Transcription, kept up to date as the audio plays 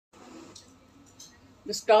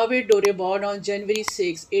Gustave Dore, born on January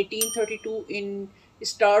 6, 1832 in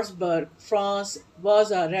Strasbourg, France,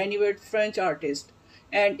 was a renowned French artist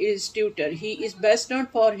and illustrator. He is best known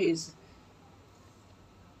for his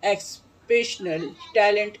exceptional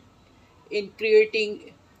talent in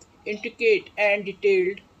creating intricate and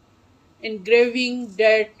detailed engraving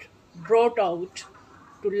that brought out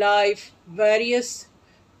to life various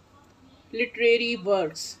literary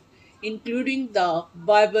works, including the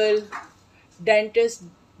Bible, Dante's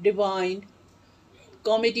Divine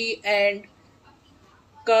Comedy, and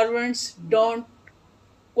Cervantes' Don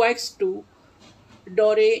Quixote.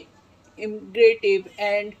 Doré, imaginative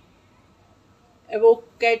and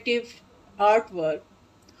evocative artwork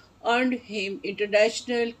earned him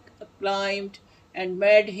international acclaim and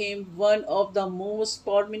made him one of the most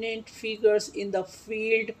prominent figures in the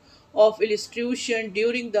field of illustration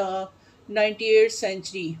during the 19th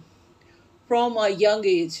century. From a young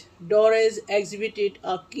age, Dorés exhibited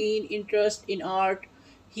a keen interest in art.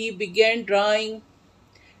 He began drawing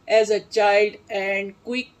as a child and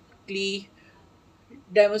quickly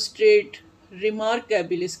demonstrated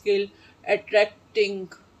remarkable skill,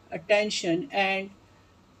 attracting attention and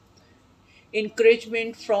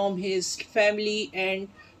encouragement from his family and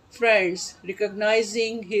friends.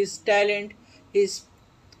 Recognizing his talent, his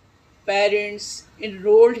parents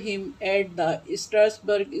enrolled him at the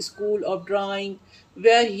Strasbourg School of Drawing,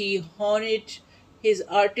 where he honed his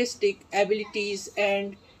artistic abilities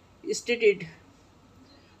and studied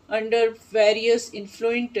under various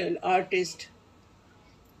influential artists.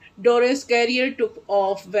 Dore's career took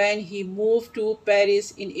off when he moved to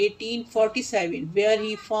Paris in 1847, where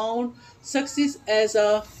he found success as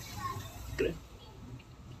a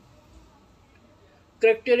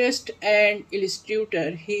caricaturist and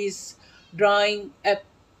illustrator. His drawing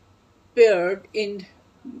appeared in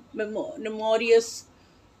numerous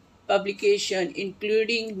publications,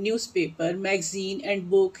 including newspaper, magazine, and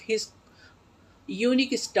book. His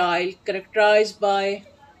unique style, characterized by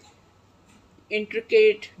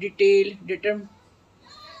intricate detail,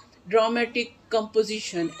 dramatic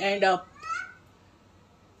composition, and a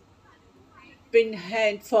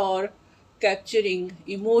penchant for capturing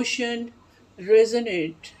emotion,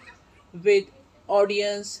 resonate with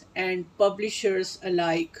audience and publishers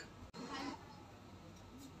alike.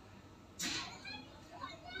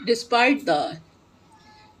 Despite the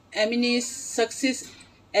immense success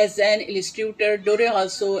as an illustrator, Dore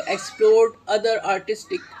also explored other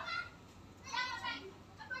artistic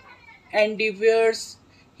endeavors.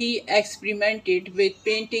 He experimented with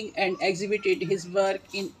painting and exhibited his work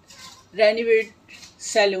in renowned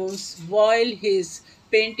salons. While his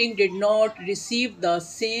painting did not receive the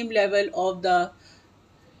same level of the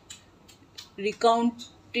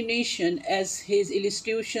recognition as his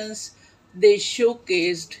illustrations, they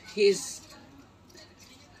showcased his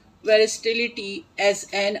versatility as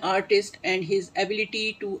an artist and his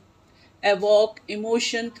ability to evoke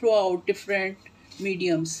emotion throughout different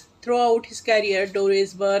mediums. Throughout his career,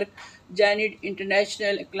 Dore's work gained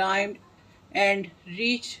international acclaim and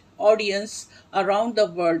reached audience around the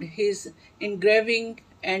world. His engraving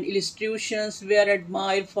and illustrations were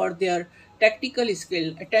admired for their technical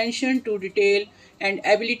skill, attention to detail, and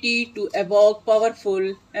ability to evoke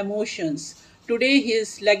powerful emotions. Today,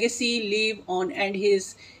 his legacy lives on and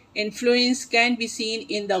his influence can be seen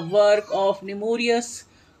in the work of numerous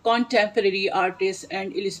contemporary artists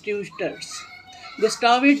and illustrators.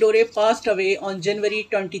 Gustave Dore passed away on January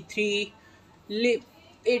 23,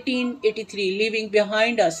 1883, leaving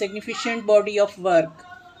behind a significant body of work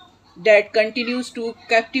that continues to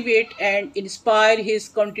captivate and inspire. His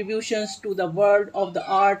contributions to the world of the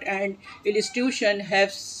art and illustration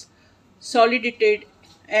have solidified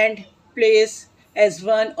and place as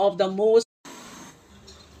one of the most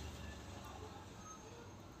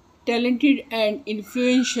talented and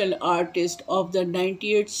influential artists of the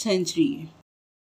 19th century.